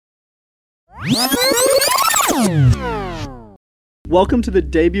Welcome to the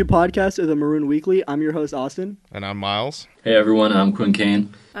debut podcast of the Maroon Weekly. I'm your host, Austin. And I'm Myles. Hey everyone, I'm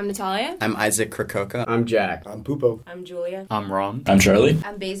Quinn. I'm Natalia. I'm Isaac Krakoka. I'm Jack. I'm Pupo. I'm Julia. I'm Ron. I'm Charlie.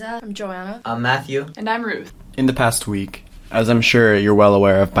 I'm Beza. I'm Joanna. I'm Matthew. And I'm Ruth. In the past week, as I'm sure you're well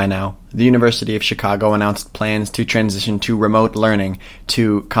aware of by now, the University of Chicago announced plans to transition to remote learning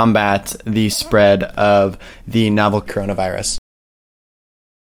to combat the spread of the novel coronavirus.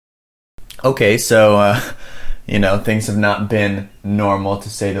 Okay, so, things have not been normal, to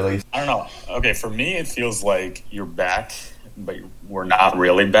say the least. I don't know. Okay, for me, it feels like you're back, but we're not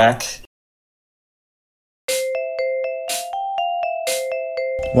really back.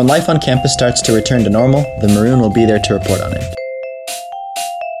 When life on campus starts to return to normal, the Maroon will be there to report on it.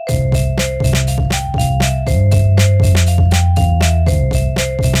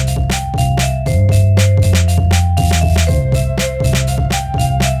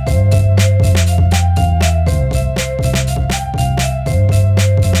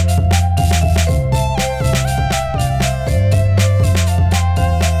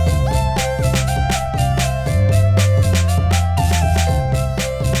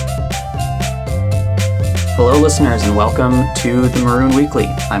 Hello listeners and welcome to the Maroon Weekly.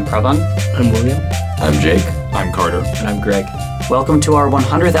 I'm Pravan. I'm William. I'm Jake. I'm Carter. And I'm Greg. Welcome to our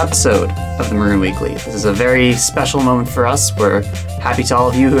 100th episode of the Maroon Weekly. This is a very special moment for us. We're happy to all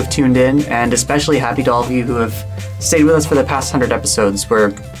of you who have tuned in, and especially happy to all of you who have stayed with us for the past 100 episodes.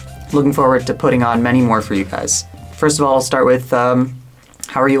 We're looking forward to putting on many more for you guys. First of all, I'll start with how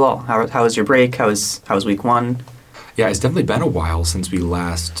are you all? How was your break? How was week one? Yeah, it's definitely been a while since we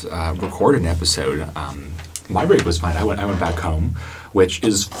last recorded an episode. My break was fine. I went back home, which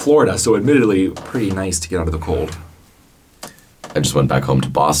is Florida, so admittedly pretty nice to get out of the cold. I just went back home to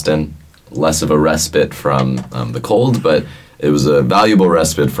Boston. Less of a respite from the cold, but it was a valuable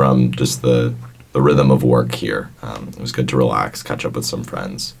respite from just the rhythm of work here. It was good to relax, catch up with some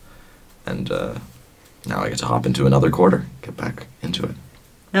friends, and now I get to hop into another quarter, get back into it.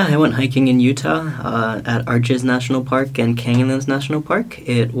 Yeah, I went hiking in Utah at Arches National Park and Canyonlands National Park.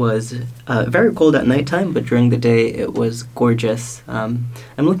 It was very cold at nighttime, but during the day it was gorgeous. I'm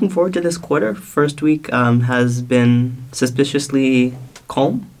looking forward to this quarter. First week has been suspiciously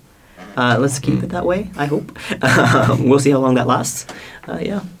calm. Let's keep it that way, I hope. We'll see how long that lasts.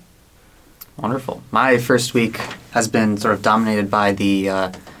 Yeah. Wonderful. My first week has been sort of dominated by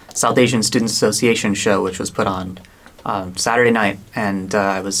the South Asian Students Association show, which was put on Saturday night, and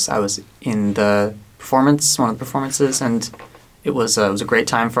I was in the performance, one of the performances, and it was a great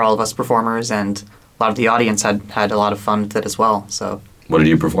time for all of us performers, and a lot of the audience had a lot of fun with it as well. So, what did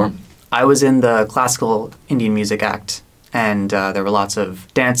you perform? I was in the classical Indian music act, and there were lots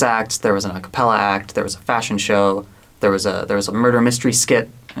of dance acts. There was an a cappella act. There was a fashion show. There was a murder mystery skit,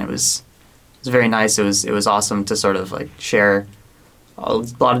 and it was very nice. It was awesome to sort of like share a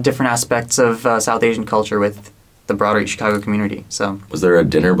lot of different aspects of South Asian culture with the broader Chicago community. So, was there a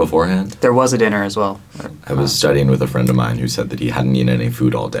dinner beforehand? There was a dinner as well. I was studying with a friend of mine who said that he hadn't eaten any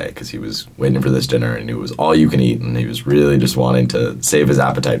food all day because he was waiting for this dinner and it was all you can eat, and he was really just wanting to save his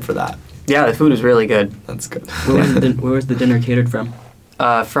appetite for that. Yeah, the food was really good. That's good. Where was the dinner catered from?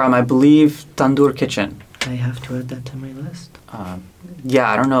 From, I believe, Tandoor Kitchen. I have to add that to my list.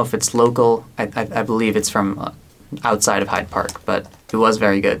 Yeah, I don't know if it's local. I believe it's from outside of Hyde Park, but it was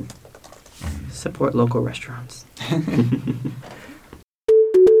very good. Support local restaurants.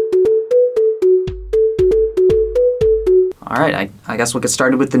 All right, I guess we'll get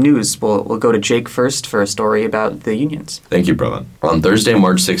started with the news. We'll go to Jake first for a story about the unions. Thank you, Pravan. On Thursday,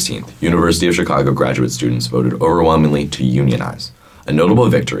 March 16th, University of Chicago graduate students voted overwhelmingly to unionize, a notable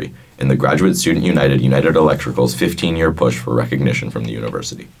victory in the Graduate Student United Electrical's 15-year push for recognition from the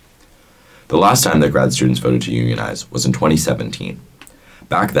university. The last time that grad students voted to unionize was in 2017.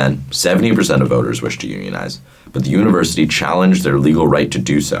 Back then, 70% of voters wished to unionize, but the university challenged their legal right to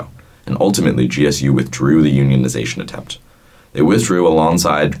do so, and ultimately GSU withdrew the unionization attempt. They withdrew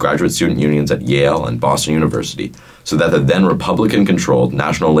alongside graduate student unions at Yale and Boston University so that the then Republican-controlled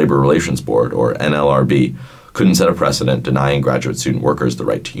National Labor Relations Board, or NLRB, couldn't set a precedent denying graduate student workers the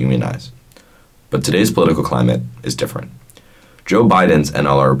right to unionize. But today's political climate is different. Joe Biden's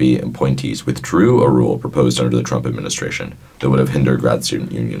NLRB appointees withdrew a rule proposed under the Trump administration that would have hindered grad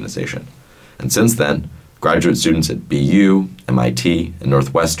student unionization. And since then, graduate students at BU, MIT, and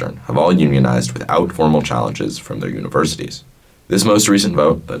Northwestern have all unionized without formal challenges from their universities. This most recent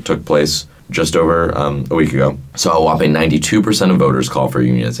vote that took place just over a week ago saw a whopping 92% of voters call for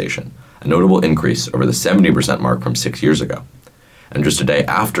unionization, a notable increase over the 70% mark from 6 years ago. And just a day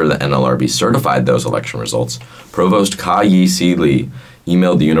after the NLRB certified those election results, Provost Ka-Yi-Si Lee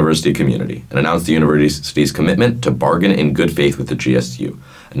emailed the university community and announced the university's commitment to bargain in good faith with the GSU,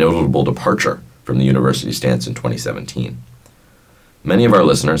 a notable departure from the university's stance in 2017. Many of our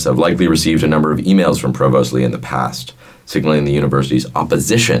listeners have likely received a number of emails from Provost Lee in the past, signaling the university's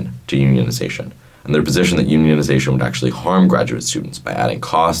opposition to unionization, and their position that unionization would actually harm graduate students by adding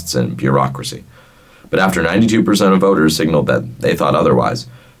costs and bureaucracy. But after 92% of voters signaled that they thought otherwise,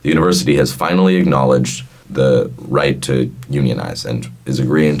 the university has finally acknowledged the right to unionize and is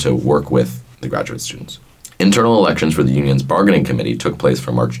agreeing to work with the graduate students. Internal elections for the union's bargaining committee took place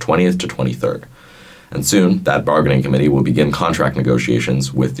from March 20th to 23rd, and soon that bargaining committee will begin contract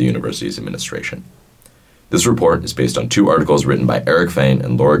negotiations with the university's administration. This report is based on 2 articles written by Eric Fain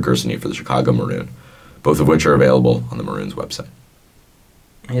and Laura Gersony for the Chicago Maroon, both of which are available on the Maroon's website.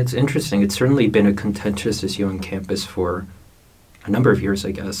 It's interesting. It's certainly been a contentious issue on campus for a number of years,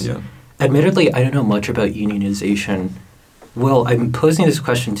 I guess. Yeah. Admittedly, I don't know much about unionization. Well, I'm posing this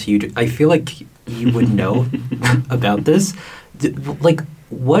question to you. I feel like you would know about this.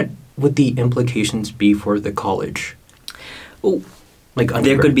 What would the implications be for the college? Oh,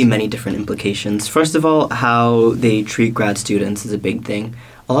 there could be many different implications. First of all, how they treat grad students is a big thing.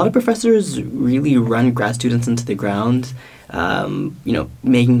 A lot of professors really run grad students into the ground,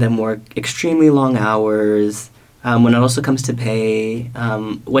 making them work extremely long hours. When it also comes to pay,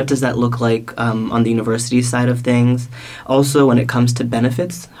 what does that look like on the university side of things? Also, when it comes to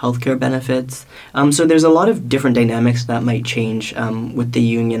benefits, healthcare benefits. So there's a lot of different dynamics that might change with the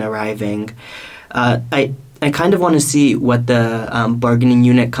union arriving. I kind of want to see what the bargaining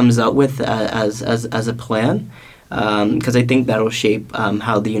unit comes out with as a plan, because I think that'll shape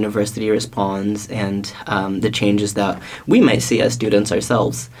how the university responds and the changes that we might see as students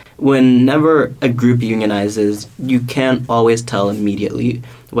ourselves. Whenever a group unionizes, you can't always tell immediately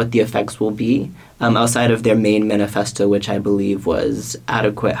what the effects will be, outside of their main manifesto, which I believe was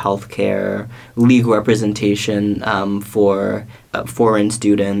adequate health care, legal representation for foreign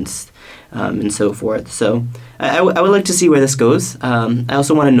students, and so forth. So I would like to see where this goes. I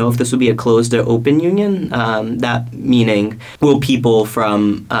also want to know if this will be a closed or open union. That meaning, will people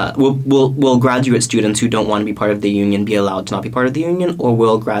from will graduate students who don't want to be part of the union be allowed to not be part of the union, or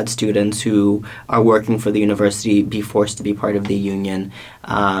will grad students who are working for the university be forced to be part of the union?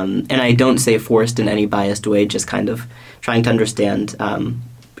 And I don't say forced in any biased way, just kind of trying to understand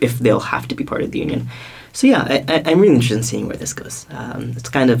if they'll have to be part of the union. So yeah, I'm really interested in seeing where this goes. It's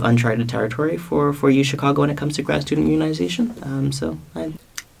kind of uncharted territory for U Chicago when it comes to grad student unionization.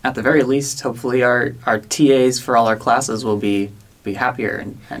 At the very least, hopefully our TAs for all our classes will be happier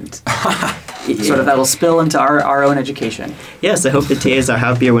and sort of that'll spill into our own education. Yes, I hope the TAs are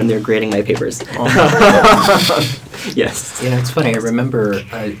happier when they're grading my papers. Yes. Yeah, it's funny. I remember,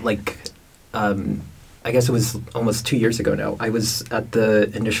 I guess it was almost 2 years ago now. I was at the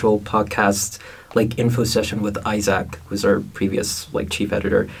initial podcast info session with Isaac, who was our previous chief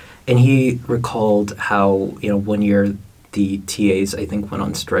editor, and he recalled how 1 year the TAs I think went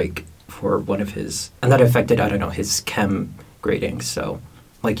on strike for one of his, and that affected his chem grading. So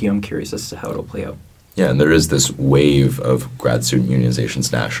I'm curious as to how it'll play out. Yeah, and there is this wave of grad student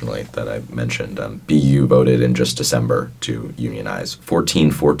unionizations nationally that I mentioned. BU voted in just December to unionize.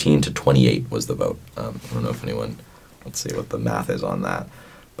 14 to 28 was the vote. I don't know if anyone, let's see what the math is on that.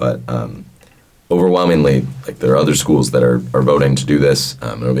 But overwhelmingly, there are other schools that are voting to do this.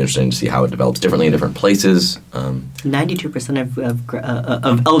 It'll be interesting to see how it develops differently in different places. 92%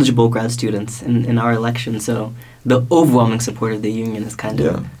 of eligible grad students in our election, so the overwhelming support of the union is kind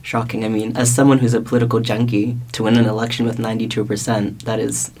of shocking. I mean, as someone who's a political junkie, to win an election with 92%, that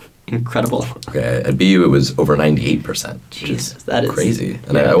is incredible. Okay, at BU it was over 98%. Jesus, that is crazy.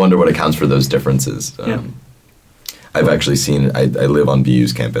 And I wonder what accounts for those differences. I've actually seen, I live on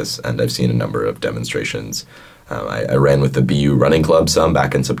BU's campus, and I've seen a number of demonstrations. I ran with the BU running club some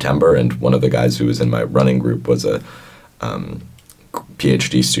back in September, and one of the guys who was in my running group was a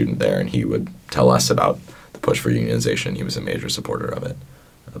PhD student there, and he would tell us about the push for unionization. He was a major supporter of it.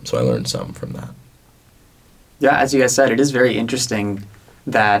 So I learned some from that. Yeah, as you guys said, it is very interesting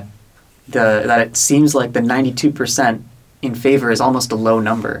that it seems like the 92% in favor is almost a low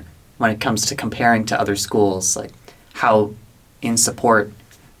number when it comes to comparing to other schools, how in support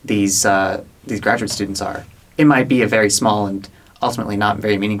these graduate students are. It might be a very small and ultimately not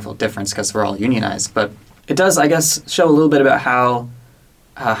very meaningful difference because we're all unionized, but it does, I guess, show a little bit about how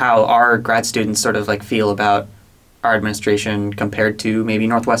our grad students sort of feel about our administration compared to maybe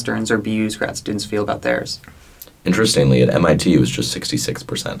Northwestern's or BU's grad students feel about theirs. Interestingly, at MIT, it was just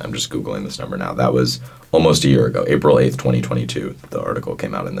 66%. I'm just Googling this number now. That was almost a year ago, April 8th, 2022. The article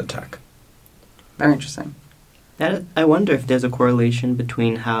came out in the Tech. Very interesting. I wonder if there's a correlation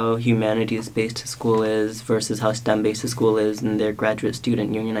between how humanities-based a school is versus how STEM-based a school is and their graduate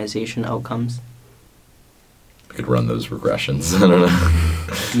student unionization outcomes. I could run those regressions. I don't know.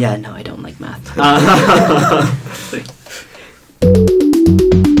 Yeah, no, I don't like math.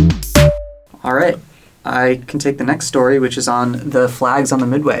 All right. I can take the next story, which is on the flags on the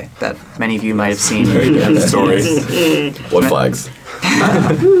Midway that many of you might have seen. Very good story. What flags?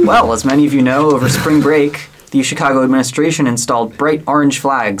 Well, as many of you know, over spring break, the Chicago administration installed bright orange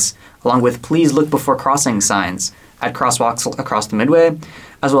flags, along with "Please look before crossing" signs at crosswalks across the Midway,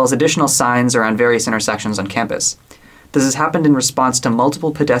 as well as additional signs around various intersections on campus. This has happened in response to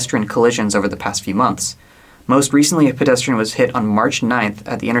multiple pedestrian collisions over the past few months. Most recently, a pedestrian was hit on March 9th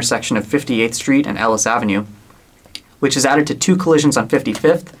at the intersection of 58th Street and Ellis Avenue, which has added to 2 collisions on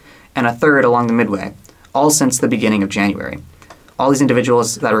 55th and a third along the Midway, all since the beginning of January. All these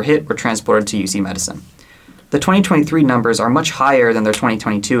individuals that were hit were transported to UC Medicine. The 2023 numbers are much higher than their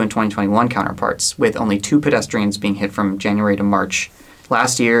 2022 and 2021 counterparts, with only 2 pedestrians being hit from January to March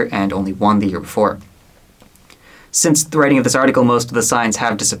last year and only 1 the year before. Since the writing of this article, most of the signs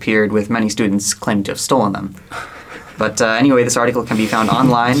have disappeared, with many students claiming to have stolen them. But anyway, this article can be found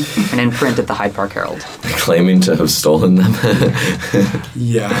online and in print at the Hyde Park Herald. Claiming to have stolen them.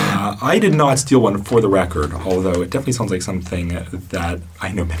 Yeah, I did not steal one for the record, although it definitely sounds like something that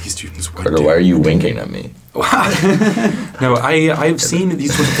I know many students would Carter, do. why are you winking at me? No, I've seen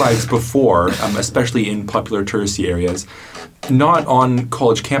these sorts of flags before, especially in popular touristy areas. Not on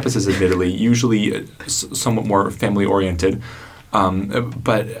college campuses, admittedly, usually somewhat more family-oriented.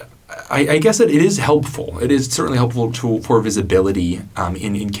 But I guess that it is helpful. It is certainly helpful for visibility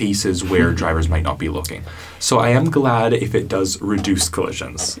in cases where drivers might not be looking. So I am glad if it does reduce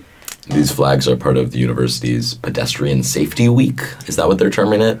collisions. These flags are part of the university's Pedestrian Safety Week. Is that what they're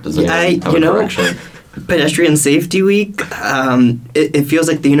terming it? Does anyone have a correction? Pedestrian Safety Week, it feels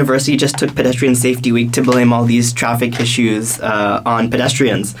like the university just took Pedestrian Safety Week to blame all these traffic issues on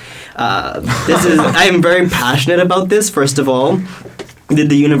pedestrians. I am very passionate about this, first of all. Did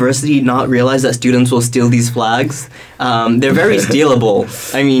the university not realize that students will steal these flags? They're very stealable.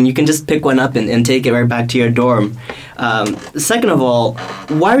 I mean, you can just pick one up and take it right back to your dorm. Second of all,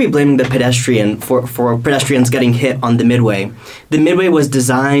 why are we blaming the pedestrian for pedestrians getting hit on the Midway? The Midway was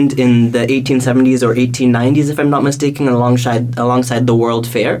designed in the 1870s or 1890s, if I'm not mistaken, alongside the World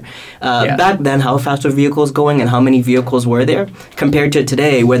Fair. Back then, how fast were vehicles going and how many vehicles were there? Compared to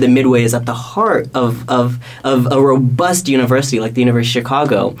today, where the Midway is at the heart of a robust university like the University of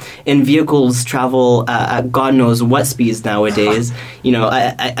Chicago, and vehicles travel at God knows what speeds nowadays. You know,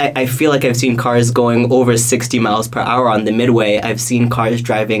 I feel like I've seen cars going over 60 miles per hour on the Midway. I've seen cars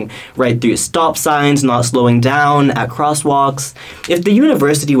driving right through stop signs, not slowing down at crosswalks. If the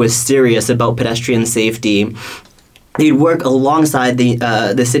university was serious about pedestrian safety, they'd work alongside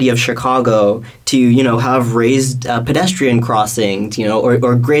the city of Chicago to, you know, have raised pedestrian crossings, you know,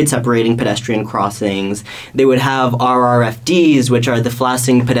 or grade separating pedestrian crossings. They would have RRFDs, which are the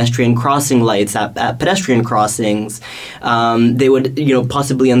flashing pedestrian crossing lights at pedestrian crossings. They would, you know,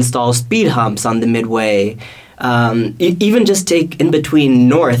 possibly install speed humps on the Midway. Even just take in between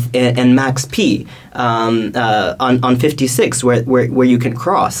North and Max P on 56 where you can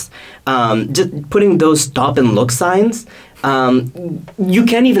cross. Just putting those stop and look signs, you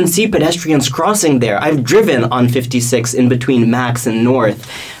can't even see pedestrians crossing there. I've driven on 56 in between Max and North,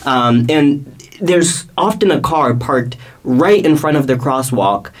 and there's often a car parked right in front of the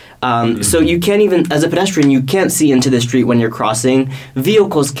crosswalk. So you can't even, as a pedestrian, you can't see into the street when you're crossing.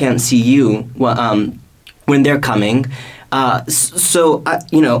 Vehicles can't see you when they're coming.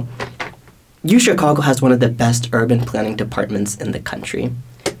 You know, Chicago has one of the best urban planning departments in the country.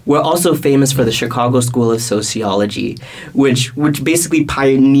 We're also famous for the Chicago School of Sociology, which basically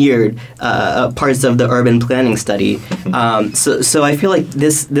pioneered parts of the urban planning study. So I feel like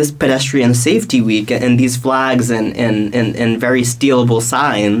this pedestrian safety week and these flags and very stealable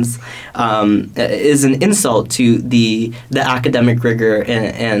signs is an insult to the academic rigor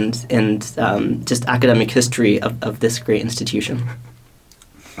and just academic history of this great institution.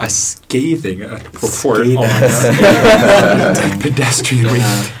 A scathing report on pedestrian week.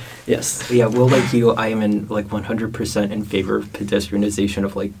 Yes. Yeah, well, like you, I am in 100% in favor of pedestrianization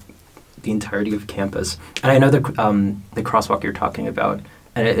of the entirety of campus. And I know the crosswalk you're talking about,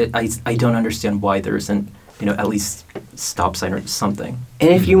 and I don't understand why there isn't, at least stop sign or something. And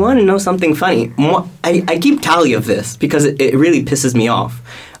if you want to know something funny, I keep tally of this because it really pisses me off.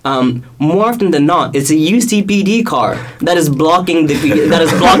 more often than not, it's a UCPD car that is blocking the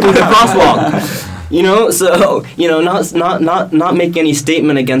crosswalk. So not making any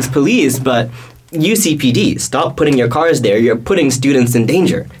statement against police, but UCPD, stop putting your cars there. You're putting students in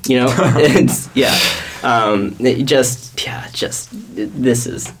danger. It's this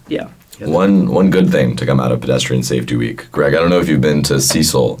is. One good thing to come out of Pedestrian Safety Week. Greg, I don't know if you've been to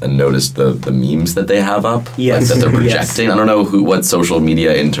Cecil and noticed the memes that they have up, yes, that they're projecting. Yes. I don't know what social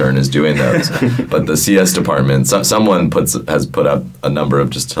media intern is doing those, but the CS department, someone has put up a number of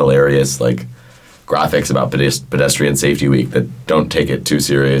just hilarious graphics about Pedestrian Safety Week that don't take it too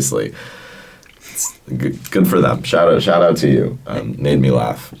seriously. It's good for them. Shout out to you. Made me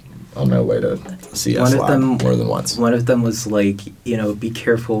laugh on my way to CS lab more than once. One of them was be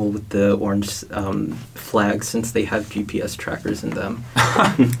careful with the orange flags since they have GPS trackers in them.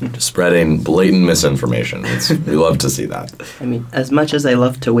 Just spreading blatant misinformation. We love to see that. I mean, as much as I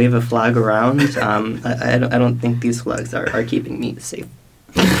love to wave a flag around, I don't think these flags are keeping me safe.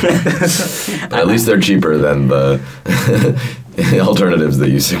 But at least they're cheaper than the alternatives that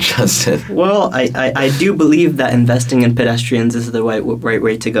you suggested. Well, I do believe that investing in pedestrians is the right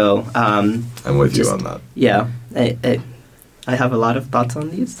way to go. I'm with you on that. Yeah, I have a lot of thoughts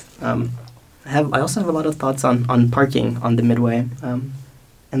on these. I also have a lot of thoughts on parking on the Midway,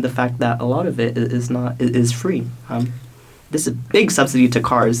 and the fact that a lot of it is free. This is a big subsidy to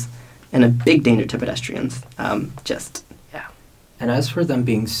cars and a big danger to pedestrians. And as for them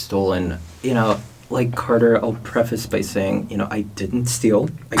being stolen, like Carter, I'll preface by saying, I didn't steal.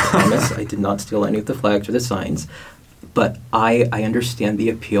 I promise I did not steal any of the flags or the signs. But I understand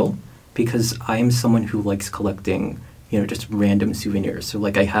the appeal because I am someone who likes collecting, just random souvenirs. So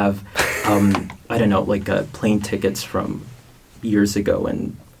I have, plane tickets from years ago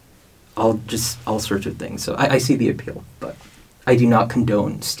and all sorts of things. So I see the appeal, but I do not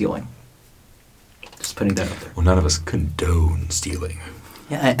condone stealing. Just putting that out there. Well, none of us condone stealing.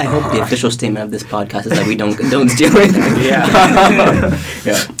 Yeah, I hope the official statement of this podcast is that we don't condone stealing. Yeah.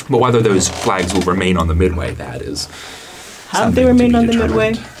 But whether those flags will remain on the Midway, that is. Have they remained on the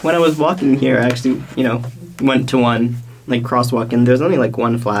Midway? When I was walking here, I actually, went to one crosswalk, and there's only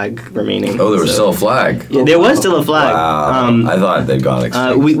one flag remaining. Oh, there was still a flag. Yeah, there was still a flag. Wow. I thought they'd gone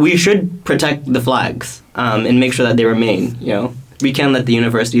extinct. We should protect the flags and make sure that they remain. We can't let the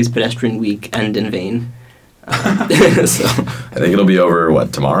university's pedestrian week end in vain. I think it'll be over,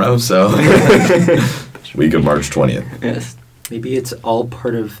 tomorrow? So, week of March 20th. Yes. Maybe it's all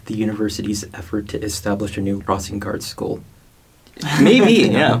part of the university's effort to establish a new crossing guard school. Maybe,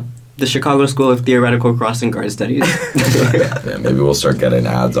 yeah. The Chicago School of Theoretical Crossing Guard Studies. Yeah, maybe we'll start getting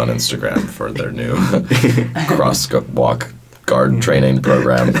ads on Instagram for their new crosswalk guard training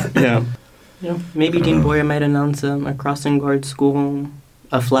program. Yeah. Maybe Dean Boyer might announce a crossing guard school,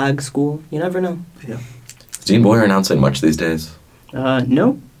 a flag school. You never know. Yeah. Is Dean Boyer announcing much these days?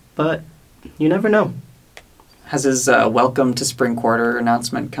 No, but you never know. Has his welcome to spring quarter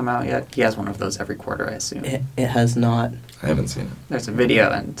announcement come out yet? He has one of those every quarter, I assume. It has not. I haven't seen it. There's a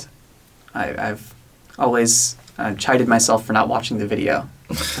video, and I've always chided myself for not watching the video.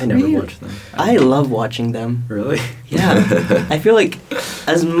 I never watched them. I love watching them. Really? Yeah. I feel like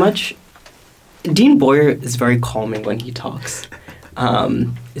as much... Dean Boyer is very calming when he talks.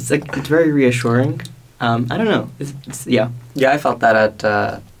 It's very reassuring. I don't know. It's yeah. Yeah, I felt that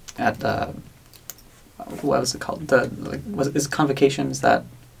at what was it called? Is convocation? Is that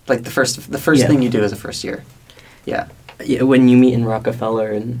the first thing you do as a first year? Yeah. Yeah, when you meet in Rockefeller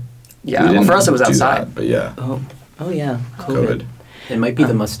and. Yeah, well, for us it was outside. That, but yeah. Oh yeah. COVID. It might be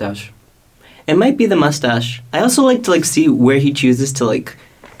the mustache. It might be the mustache. I also like to see where he chooses to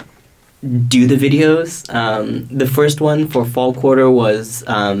do the videos. The first one for fall quarter was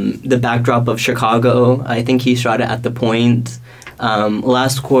the backdrop of Chicago. I think he shot it at the Point.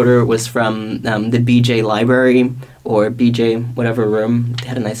 Last quarter was from the BJ Library or BJ whatever room. They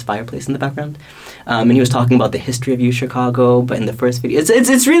had a nice fireplace in the background. And he was talking about the history of Chicago, but in the first video,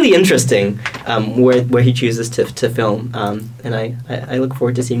 it's really interesting where he chooses to film, and I look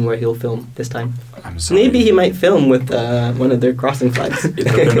forward to seeing where he'll film this time. I'm sorry. Maybe he might film with one of their crossing flags. In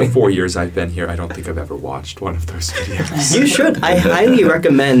the 4 years I've been here, I don't think I've ever watched one of those videos. You should. I highly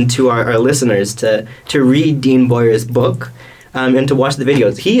recommend to our listeners to read Dean Boyer's book and to watch the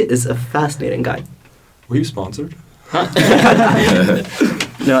videos. He is a fascinating guy. Were you sponsored?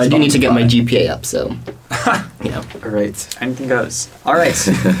 No, I do need to get my GPA up, so. Yeah. All right. Anything goes. All right.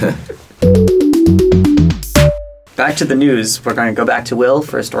 Back to the news. We're going to go back to Will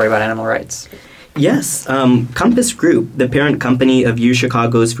for a story about animal rights. Yes, Compass Group, the parent company of U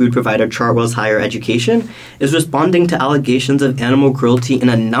Chicago's food provider Chartwell's Higher Education, is responding to allegations of animal cruelty in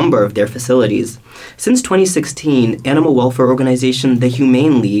a number of their facilities. Since 2016, animal welfare organization the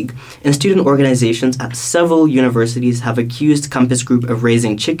Humane League and student organizations at several universities have accused Compass Group of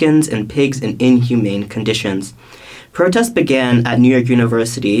raising chickens and pigs in inhumane conditions. Protests began at New York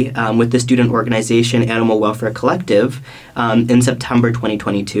University with the student organization Animal Welfare Collective in September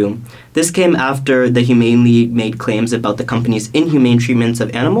 2022. This came after the Humane League made claims about the company's inhumane treatments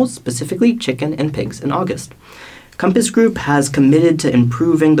of animals, specifically chicken and pigs, in August. Compass Group has committed to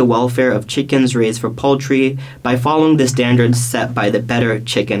improving the welfare of chickens raised for poultry by following the standards set by the Better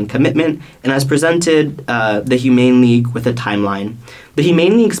Chicken Commitment and has presented the Humane League with a timeline. The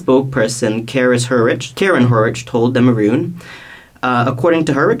Humane League spokesperson Karen Horwich told the Maroon, according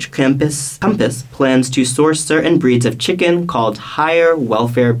to Horwich, Compass plans to source certain breeds of chicken called higher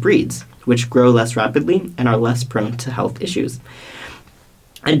welfare breeds, which grow less rapidly and are less prone to health issues.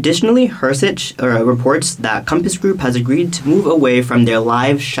 Additionally, Horwich reports that Compass Group has agreed to move away from their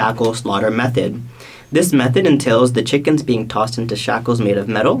live shackle slaughter method. This method entails the chickens being tossed into shackles made of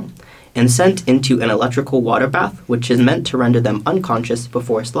metal and sent into an electrical water bath, which is meant to render them unconscious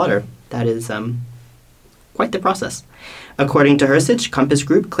before slaughter. That is quite the process. According to Horwich, Compass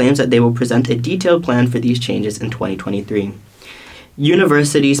Group claims that they will present a detailed plan for these changes in 2023.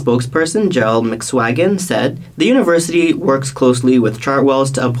 University spokesperson Gerald McSwagan said, "The university works closely with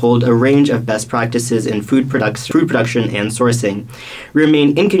Chartwell's to uphold a range of best practices in food production and sourcing. We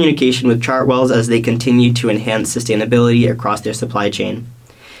remain in communication with Chartwell's as they continue to enhance sustainability across their supply chain."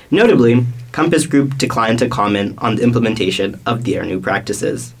 Notably, Compass Group declined to comment on the implementation of their new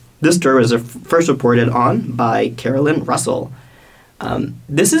practices. This story was first reported on by Carolyn Russell.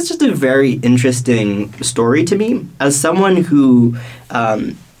 This is just a very interesting story to me. As someone who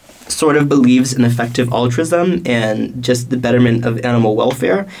sort of believes in effective altruism and just the betterment of animal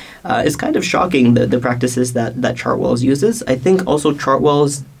welfare, it's kind of shocking the practices that Chartwell's uses. I think also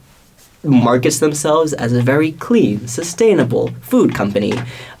Chartwell's markets themselves as a very clean, sustainable food company.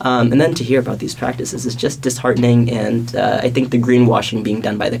 And then to hear about these practices is just disheartening, and I think the greenwashing being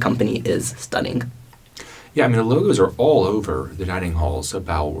done by the company is stunning. Yeah, I mean, the logos are all over the dining halls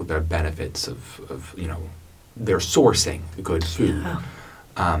about the benefits of their sourcing good food.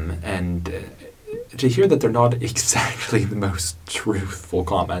 Yeah. And to hear that they're not exactly the most truthful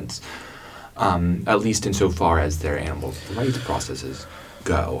comments, at least insofar as their animal rights processes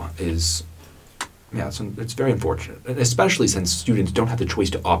go, is, it's very unfortunate, especially since students don't have the choice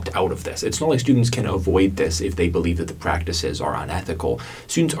to opt out of this. It's not like students can avoid this if they believe that the practices are unethical.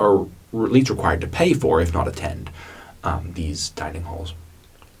 Students are at least required to pay for, if not attend, these dining halls.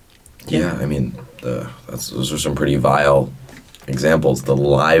 Yeah, I mean, those are some pretty vile examples. The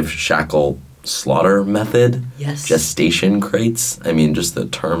live shackle slaughter method, yes. Gestation crates. I mean, just the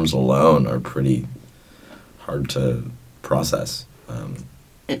terms alone are pretty hard to process.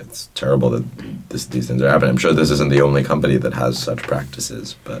 It's terrible that these things are happening. I'm sure this isn't the only company that has such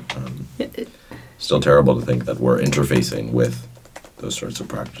practices, but still terrible to think that we're interfacing with those sorts of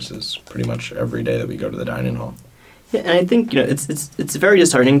practices pretty much every day that we go to the dining hall. Yeah, and I think it's very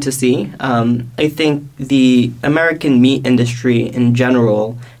disheartening to see. I think the American meat industry in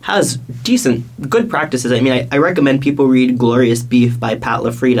general has good practices. I mean, I recommend people read Glorious Beef by Pat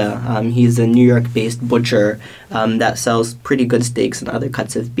LaFrida. He's a New York-based butcher that sells pretty good steaks and other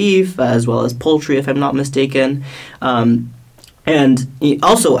cuts of beef, as well as poultry, if I'm not mistaken. And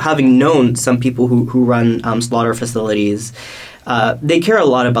also, having known some people who run slaughter facilities, they care a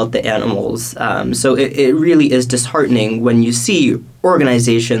lot about the animals. So it really is disheartening when you see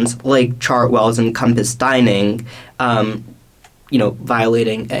organizations like Chartwell's and Compass Dining,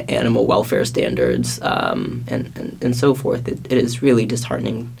 violating animal welfare standards and so forth. It is really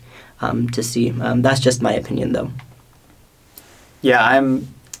disheartening to see. That's just my opinion, though. Yeah,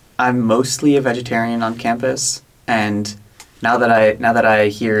 I'm mostly a vegetarian on campus, and now that I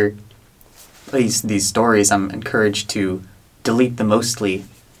hear these stories, I'm encouraged to delete the mostly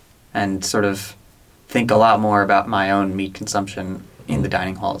and sort of think a lot more about my own meat consumption in the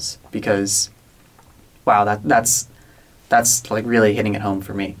dining halls, because wow, that's like really hitting it home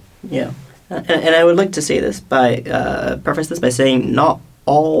for me. Yeah, and I would like to say this preface this by saying not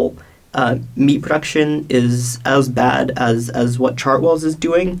all meat production is as bad as what Chartwell's is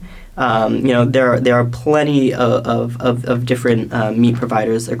doing. There are plenty of different meat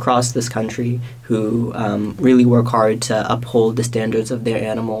providers across this country who really work hard to uphold the standards of their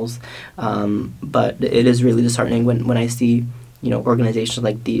animals. But it is really disheartening when I see organizations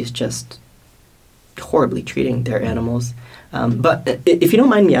like these just horribly treating their animals. But if you don't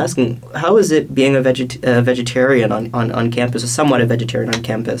mind me asking, how is it being a vegetarian on campus, or somewhat a vegetarian on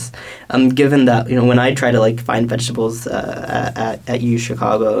campus? Given that when I try to like find vegetables at U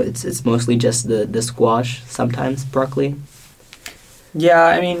Chicago, it's mostly just the squash, sometimes broccoli. Yeah,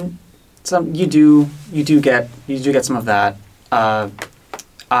 I mean, you do get some of that. I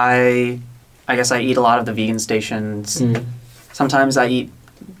guess I eat a lot of the vegan stations. Sometimes I eat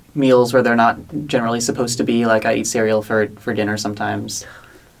meals where they're not generally supposed to be. Like I eat cereal for dinner sometimes.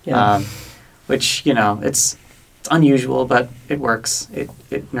 Yeah. Which it's unusual, but it works.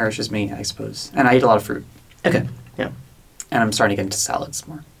 It nourishes me, I suppose. And I eat a lot of fruit. Okay. Yeah. And I'm starting to get into salads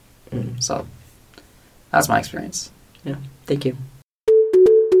more. So that's my experience. Yeah. Thank you.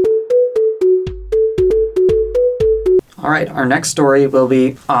 All right, our next story will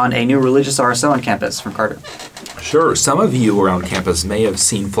be on a new religious RSO on campus from Carter. Sure. Some of you around campus may have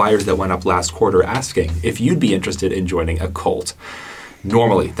seen flyers that went up last quarter asking if you'd be interested in joining a cult.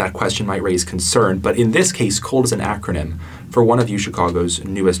 Normally, that question might raise concern, but in this case, CULT is an acronym for one of U Chicago's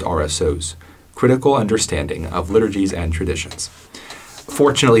newest RSOs, Critical Understanding of Liturgies and Traditions.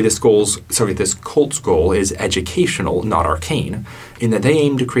 Fortunately, this cult's goal is educational, not arcane, in that they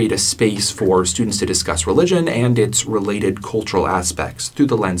aim to create a space for students to discuss religion and its related cultural aspects through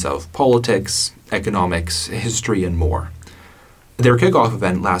the lens of politics, economics, history, and more. Their kickoff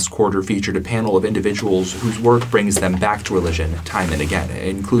event last quarter featured a panel of individuals whose work brings them back to religion time and again,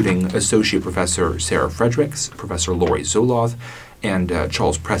 including Associate Professor Sarah Fredericks, Professor Lori Zoloth, and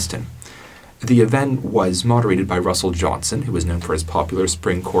Charles Preston. The event was moderated by Russell Johnson, who is known for his popular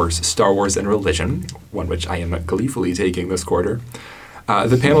spring course Star Wars and Religion, one which I am gleefully taking this quarter.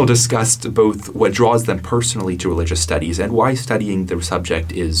 The panel discussed both what draws them personally to religious studies and why studying the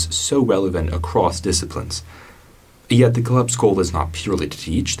subject is so relevant across disciplines. Yet the club's goal is not purely to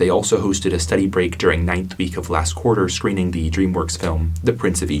teach. They also hosted a study break during 9th week of last quarter, screening the DreamWorks film The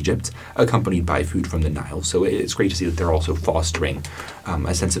Prince of Egypt, accompanied by food from the Nile. So it's great to see that they're also fostering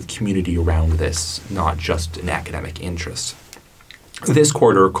a sense of community around this, not just an academic interest. This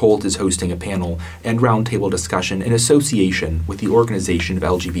quarter, CULT is hosting a panel and roundtable discussion in association with the Organization of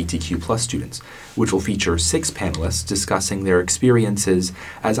LGBTQ+ Students, which will feature 6 panelists discussing their experiences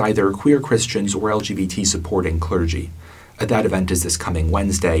as either queer Christians or LGBT-supporting clergy. That event is this coming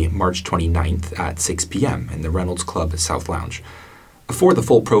Wednesday, March 29th at 6 p.m. in the Reynolds Club South Lounge. For the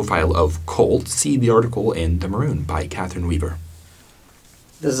full profile of CULT, see the article in The Maroon by Catherine Weaver.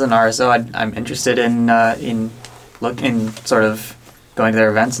 This is an RSO I'm interested in sort of going to their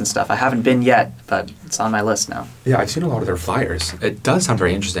events and stuff. I haven't been yet, but it's on my list now. Yeah, I've seen a lot of their flyers. It does sound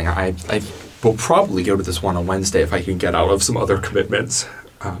very interesting. I will probably go to this one on Wednesday if I can get out of some other commitments.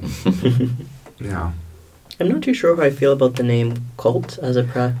 Yeah. I'm not too sure how I feel about the name cult as a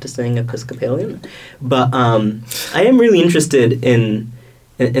practicing Episcopalian, but I am really interested in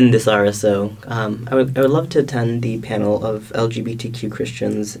this RSO. I would love to attend the panel of LGBTQ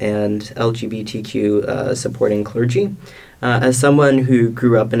Christians and LGBTQ supporting clergy. As someone who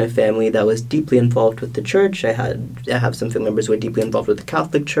grew up in a family that was deeply involved with the church, I have some family members who are deeply involved with the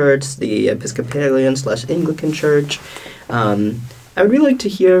Catholic Church, the Episcopalian/Anglican Church. I would really like to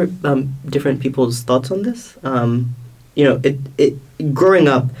hear different people's thoughts on this. Growing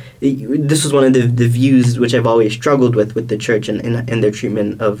up, this was one of the views which I've always struggled with the church and their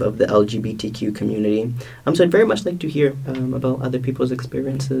treatment of the LGBTQ community. So I'd very much like to hear about other people's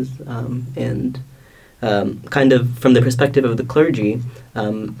experiences and kind of from the perspective of the clergy,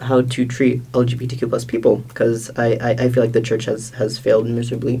 how to treat LGBTQ plus people, because I feel like the church has failed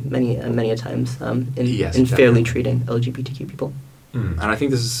miserably many a times in fairly treating LGBTQ people. And I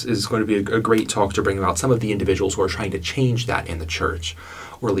think this is going to be a great talk to bring about some of the individuals who are trying to change that in the church,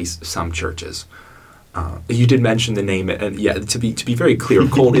 or at least some churches. You did mention the name, and yeah, to be very clear,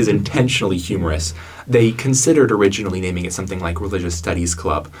 CULT is intentionally humorous. They considered originally naming it something like Religious Studies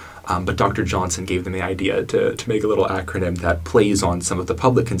Club, but Dr. Johnson gave them the idea to make a little acronym that plays on some of the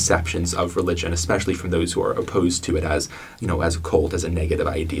public conceptions of religion, especially from those who are opposed to it as a cult, as a negative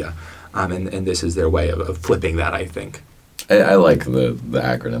idea. And this is their way of flipping that, I think. I like the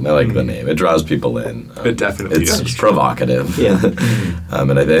acronym. I like the name. It draws people in. It definitely it's is. Provocative. Yeah.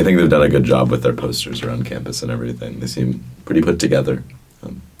 And I think they've done a good job with their posters around campus and everything. They seem pretty put together.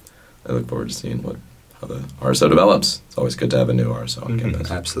 I look forward to seeing how the RSO develops. It's always good to have a new RSO on campus.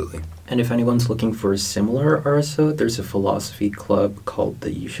 Absolutely. And if anyone's looking for a similar RSO, there's a philosophy club called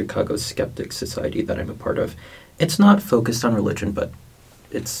the U Chicago Skeptic Society that I'm a part of. It's not focused on religion, but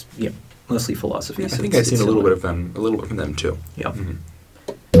it's mostly philosophy. Yeah, so I think I've seen a little bit from them too. Yeah. Mm-hmm.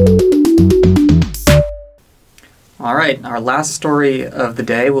 All right, our last story of the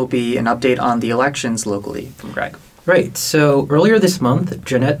day will be an update on the elections locally from Greg. Right. So earlier this month,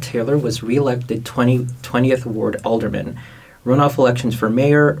 Jeanette Taylor was re-elected 20th Ward Alderman. Runoff elections for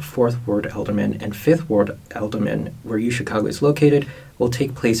mayor, 4th Ward Alderman, and 5th Ward Alderman, where UChicago is located, will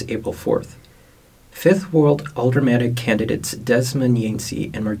take place April 4th. 5th Ward Aldermanic candidates Desmond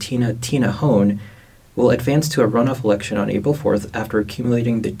Yancey and Martina Tina Hone will advance to a runoff election on April 4th after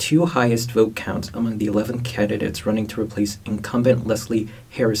accumulating the 2 highest vote counts among the 11 candidates running to replace incumbent Leslie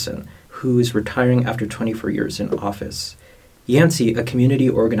Harrison, who is retiring after 24 years in office. Yancey, a community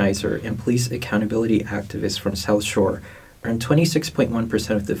organizer and police accountability activist from South Shore, earned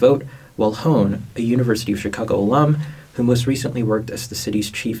 26.1% of the vote, while Hone, a University of Chicago alum who most recently worked as the city's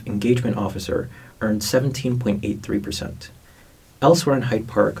chief engagement officer, earned 17.83%. Elsewhere in Hyde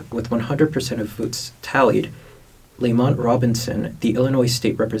Park, with 100% of votes tallied, Lamont Robinson, the Illinois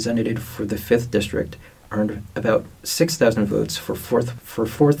state representative for the 5th District, earned about 6,000 votes for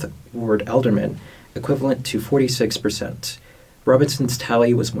 4th Ward Alderman, equivalent to 46%. Robinson's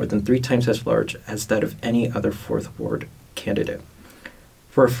tally was more than 3 times as large as that of any other 4th Ward candidate.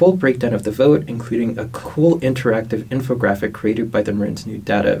 For a full breakdown of the vote, including a cool interactive infographic created by the Maroon's new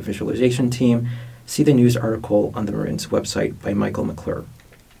data visualization team, see the news article on the Maroon's website by Michael McClure.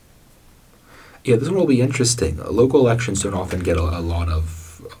 Yeah, this one will be interesting. Local elections don't often get a lot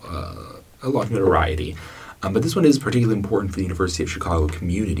of notoriety, but this one is particularly important for the University of Chicago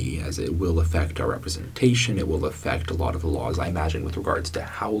community, as it will affect our representation. It will affect a lot of the laws, I imagine, with regards to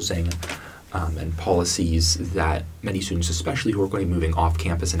housing and policies that many students, especially who are going to be moving off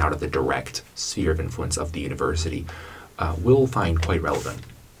campus and out of the direct sphere of influence of the university, will find quite relevant.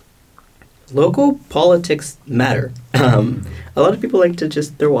 Local politics matter. A lot of people like to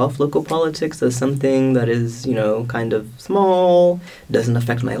just throw off local politics as something that is, kind of small, doesn't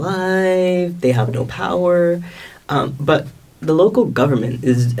affect my life, they have no power. But the local government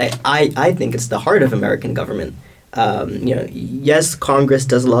is, I think it's the heart of American government. Yes, Congress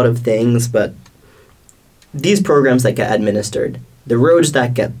does a lot of things, but these programs that get administered, the roads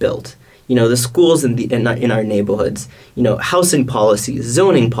that get built, the schools in our neighborhoods, housing policies,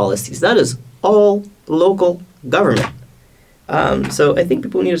 zoning policies, that is all local government. So I think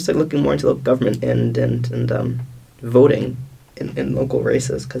people need to start looking more into local government and voting in local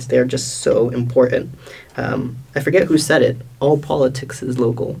races, because they're just so important. I forget who said it. All politics is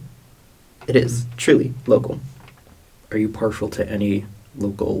local. It is truly local. Are you partial to any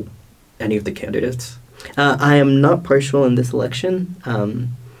of the candidates? I am not partial in this election.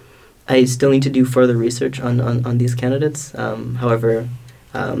 I still need to do further research on these candidates. However,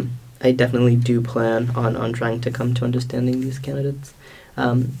 I definitely do plan on trying to come to understanding these candidates.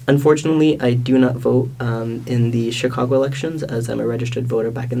 Unfortunately, I do not vote in the Chicago elections, as I'm a registered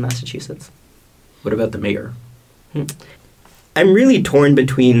voter back in Massachusetts. What about the mayor? I'm really torn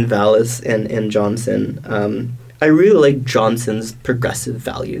between Vallis and Johnson. I really like Johnson's progressive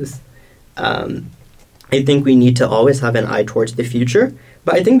values. I think we need to always have an eye towards the future,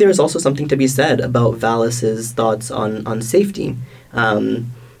 but I think there's also something to be said about Vallis's thoughts on safety.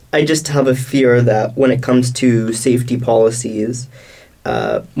 I just have a fear that when it comes to safety policies,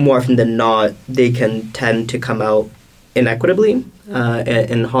 more often than not, they can tend to come out inequitably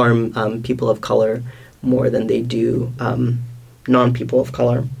and harm people of color more than they do non-people of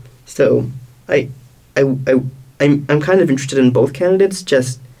color. So I'm kind of interested in both candidates,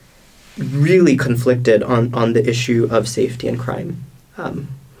 just really conflicted on the issue of safety and crime.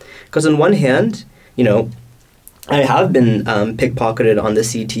 Because on one hand, I have been pickpocketed on the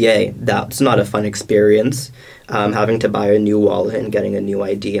CTA. That's not a fun experience. Having to buy a new wallet and getting a new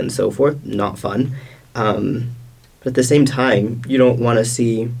ID and so forth, not fun. But at the same time, you don't want to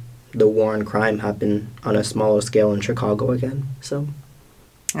see the war on crime happen on a smaller scale in Chicago again. So,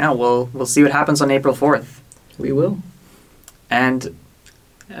 yeah, we'll see what happens on April 4th. We will. And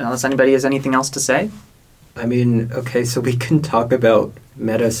unless anybody has anything else to say? I mean, okay, so we can talk about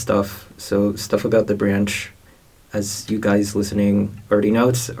meta stuff. So stuff about the branch. As you guys listening already know,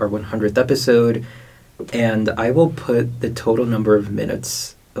 it's our 100th episode. And I will put the total number of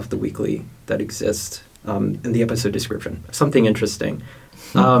minutes of the weekly that exist in the episode description. Something interesting.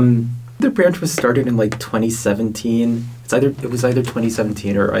 The branch was started in 2017. It was either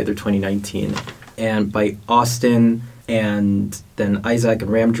 2017 or either 2019. And by Austin, and then Isaac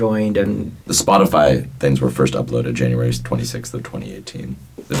and Ram joined, and the Spotify things were first uploaded January 26th of 2018.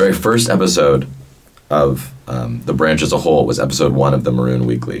 The very first episode of the branch as a whole was episode 1 of the Maroon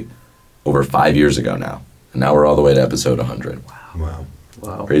Weekly, over 5 years ago now. And now we're all the way to episode 100. Wow.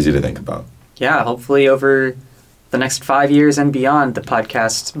 Crazy to think about. Yeah, hopefully over the next 5 years and beyond, the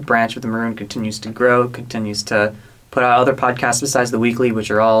podcast branch of the Maroon continues to grow, continues to put out other podcasts besides the weekly, which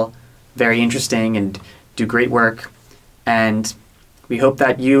are all very interesting and do great work. And we hope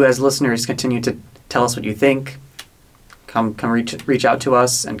that you as listeners continue to tell us what you think. Come reach out to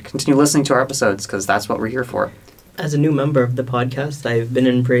us and continue listening to our episodes, because that's what we're here for. As a new member of the podcast, I've been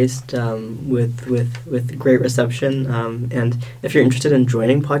embraced with great reception. And if you're interested in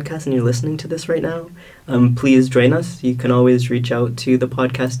joining podcasts and you're listening to this right now, please join us. You can always reach out to the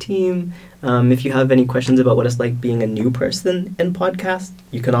podcast team. If you have any questions about what it's like being a new person in podcast,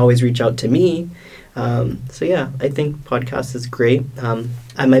 you can always reach out to me. So yeah, I think podcast is great.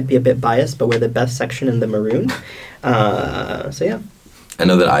 I might be a bit biased, but we're the best section in the Maroon. So yeah. I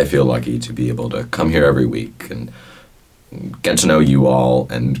know that I feel lucky to be able to come here every week and get to know you all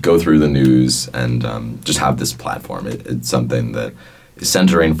and go through the news and just have this platform. It's something that is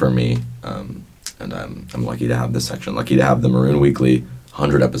centering for me, and I'm lucky to have this section, lucky to have the Maroon Weekly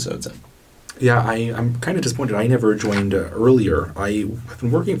 100 episodes in. Yeah, I'm kind of disappointed. I never joined earlier. I have been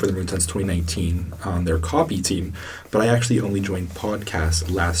working for the Maroon since 2019 on their copy team, but I actually only joined podcasts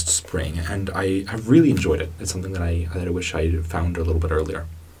last spring, and I have really enjoyed it. It's something that I wish I had found a little bit earlier.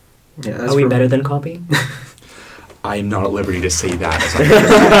 Yeah, are we better than copy? I am not at liberty to say that, as I'm sure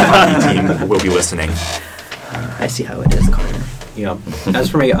the copy team will be listening. I see how it is, Connor. Yeah. As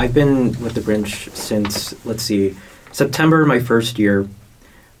for me, I've been with the Brinch since, let's see, September, my first year.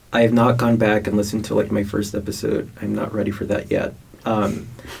 I have not gone back and listened to my first episode. I'm not ready for that yet.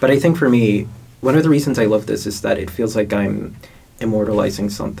 But I think for me, one of the reasons I love this is that it feels like I'm immortalizing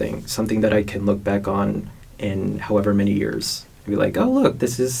something that I can look back on in however many years. And be like, oh, look,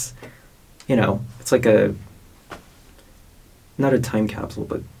 this is, it's like not a time capsule,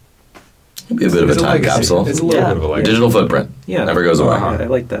 but It'll be a bit of a time capsule. It's a little bit of a legacy. Digital footprint. Yeah. Never goes away. I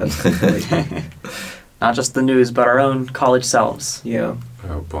like that. Not just the news, but our own college selves. Yeah.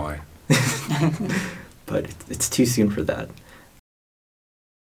 Oh, boy. But it's too soon for that.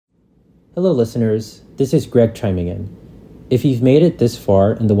 Hello, listeners. This is Greg chiming in. If you've made it this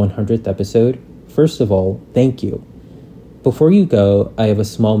far in the 100th episode, first of all, thank you. Before you go, I have a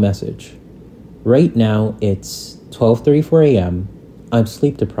small message. Right now, it's 12:34 a.m. I'm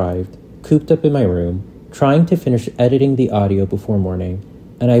sleep deprived, cooped up in my room, trying to finish editing the audio before morning,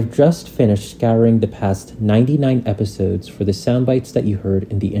 and I've just finished scouring the past 99 episodes for the sound bites that you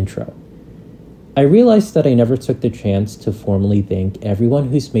heard in the intro. I realized that I never took the chance to formally thank everyone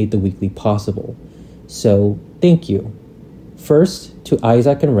who's made the weekly possible, so thank you. First, to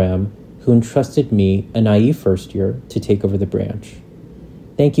Isaac and Ram, who entrusted me, a naive first year, to take over the branch.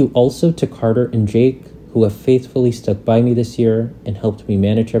 Thank you also to Carter and Jake, who have faithfully stuck by me this year and helped me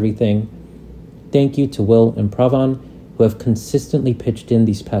manage everything. Thank you to Will and Pravan, who have consistently pitched in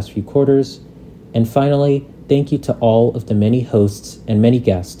these past few quarters. And finally, thank you to all of the many hosts and many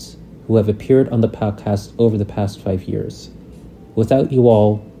guests who have appeared on the podcast over the past 5 years. Without you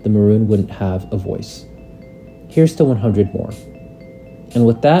all, the Maroon wouldn't have a voice. Here's to 100 more. And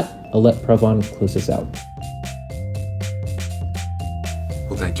with that, I'll let Pravan close us out.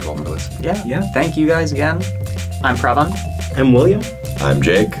 Well, thank you all for listening. Yeah. Thank you guys again. I'm Pravan. I'm William. I'm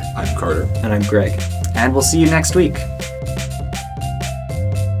Jake. I'm Carter. And I'm Greg. And we'll see you next week.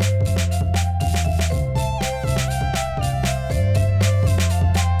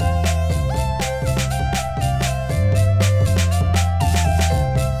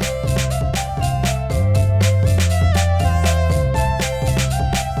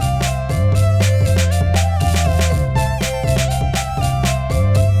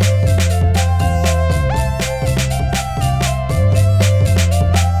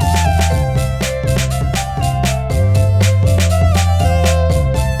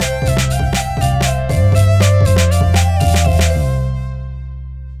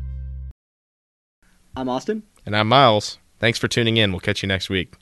 I'm Austin. And I'm Myles. Thanks for tuning in. We'll catch you next week.